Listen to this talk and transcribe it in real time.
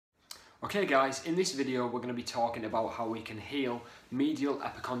Okay guys, in this video we're going to be talking about how we can heal medial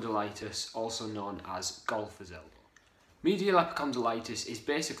epicondylitis, also known as golfer's elbow. Medial epicondylitis is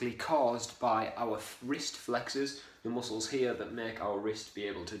basically caused by our wrist flexors, the muscles here that make our wrist be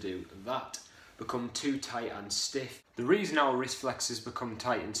able to do that, become too tight and stiff. The reason our wrist flexors become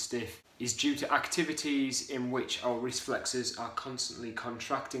tight and stiff is due to activities in which our wrist flexors are constantly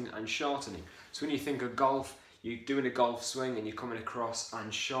contracting and shortening. So when you think of golf, you're doing a golf swing and you're coming across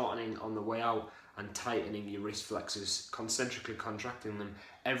and shortening on the way out and tightening your wrist flexors, concentrically contracting them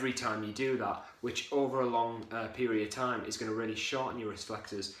every time you do that, which over a long period of time is going to really shorten your wrist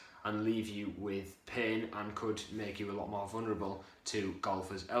flexors and leave you with pain and could make you a lot more vulnerable to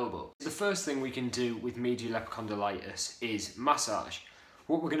golfer's elbow. The first thing we can do with medial epicondylitis is massage.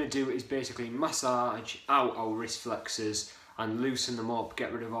 What we're going to do is basically massage out our wrist flexors and loosen them up,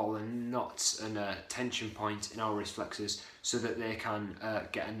 get rid of all the knots and tension points in our wrist flexors so that they can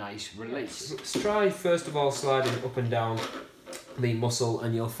get a nice release. Let's try first of all sliding up and down the muscle,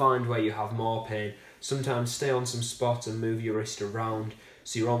 and you'll find where you have more pain. Sometimes stay on some spot and move your wrist around,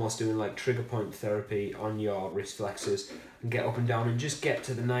 so you're almost doing like trigger point therapy on your wrist flexors, and get up and down and just get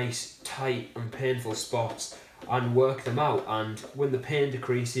to the nice tight and painful spots and work them out. And when the pain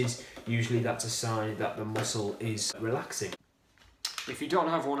decreases, usually that's a sign that the muscle is relaxing. If you don't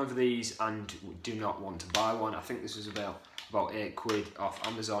have one of these and do not want to buy one, I think this was about £8 off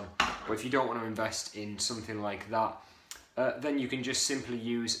Amazon, but if you don't want to invest in something like that, then you can just simply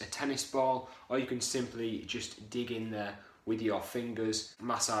use a tennis ball, or you can simply just dig in there with your fingers,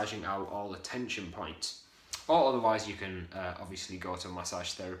 massaging out all the tension points. Or otherwise you can obviously go to a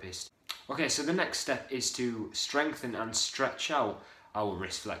massage therapist. Okay, so the next step is to strengthen and stretch out our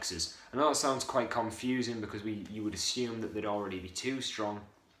wrist flexors. I know that sounds quite confusing because you would assume that they'd already be too strong,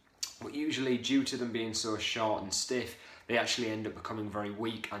 but usually due to them being so short and stiff, they actually end up becoming very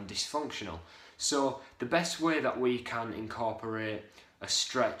weak and dysfunctional. So the best way that we can incorporate a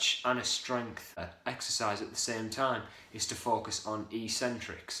stretch and a strength exercise at the same time is to focus on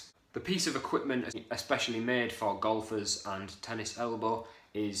eccentrics. The piece of equipment especially made for golfers and tennis elbow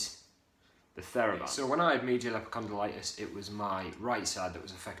is the TheraBand. So when I had medial epicondylitis, it was my right side that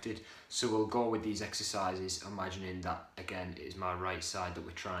was affected. So we'll go with these exercises, imagining that again it is my right side that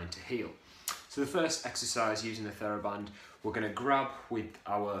we're trying to heal. So the first exercise using the TheraBand, we're going to grab with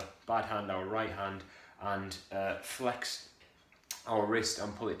our bad hand, our right hand, and flex our wrist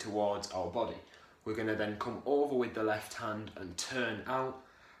and pull it towards our body. We're going to then come over with the left hand and turn out,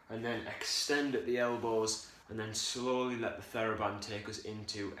 and then extend at the elbows, and then slowly let the TheraBand take us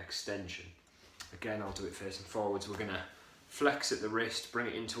into extension. Again, I'll do it facing forwards. We're going to flex at the wrist, bring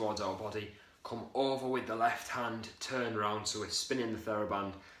it in towards our body, come over with the left hand, turn round, so we're spinning the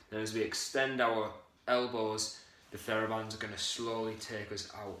TheraBand. Then as we extend our elbows, the TheraBands are going to slowly take us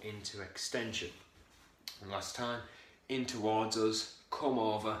out into extension. And last time, in towards us, come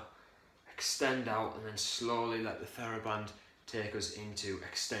over, extend out, and then slowly let the TheraBand take us into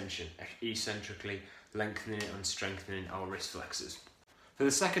extension, eccentrically lengthening and strengthening our wrist flexors. For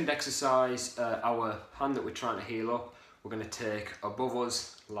the second exercise, our hand that we're trying to heal up, we're going to take above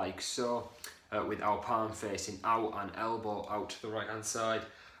us like so, with our palm facing out and elbow out to the right hand side,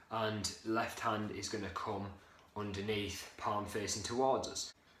 and left hand is going to come underneath, palm facing towards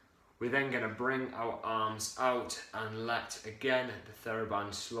us. We're then going to bring our arms out and let again the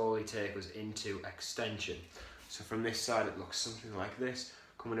TheraBand slowly take us into extension. So from this side it looks something like this,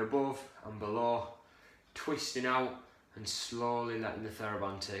 coming above and below, twisting out and slowly letting the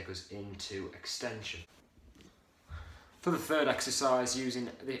TheraBand take us into extension. For the third exercise, using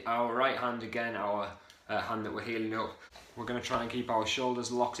our right hand again, our hand that we're healing up, we're going to try and keep our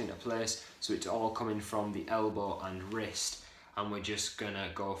shoulders locked into place so it's all coming from the elbow and wrist, and we're just going to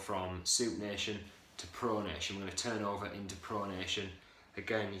go from supination to pronation. We're going to turn over into pronation,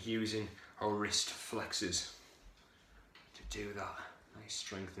 again using our wrist flexors to do that nice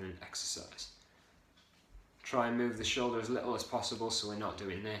strengthening exercise. Try and move the shoulder as little as possible so we're not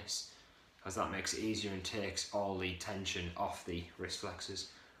doing this, as that makes it easier and takes all the tension off the wrist flexors.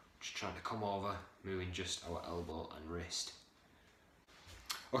 Just trying to come over, moving just our elbow and wrist.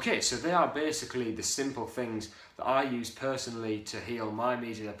 Okay, so they are basically the simple things that I use personally to heal my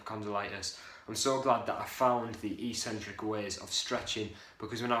medial epicondylitis. I'm so glad that I found the eccentric ways of stretching,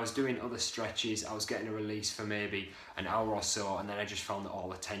 because when I was doing other stretches I was getting a release for maybe an hour or so, and then I just found that all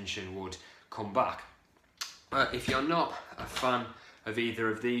the tension would come back. If you're not a fan of either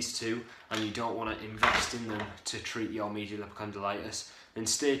of these two and you don't want to invest in them to treat your medial epicondylitis, then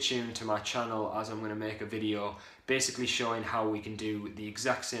stay tuned to my channel, as I'm going to make a video basically showing how we can do the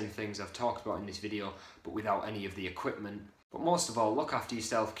exact same things I've talked about in this video but without any of the equipment. But most of all, look after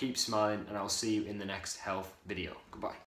yourself, keep smiling, and I'll see you in the next health video. Goodbye.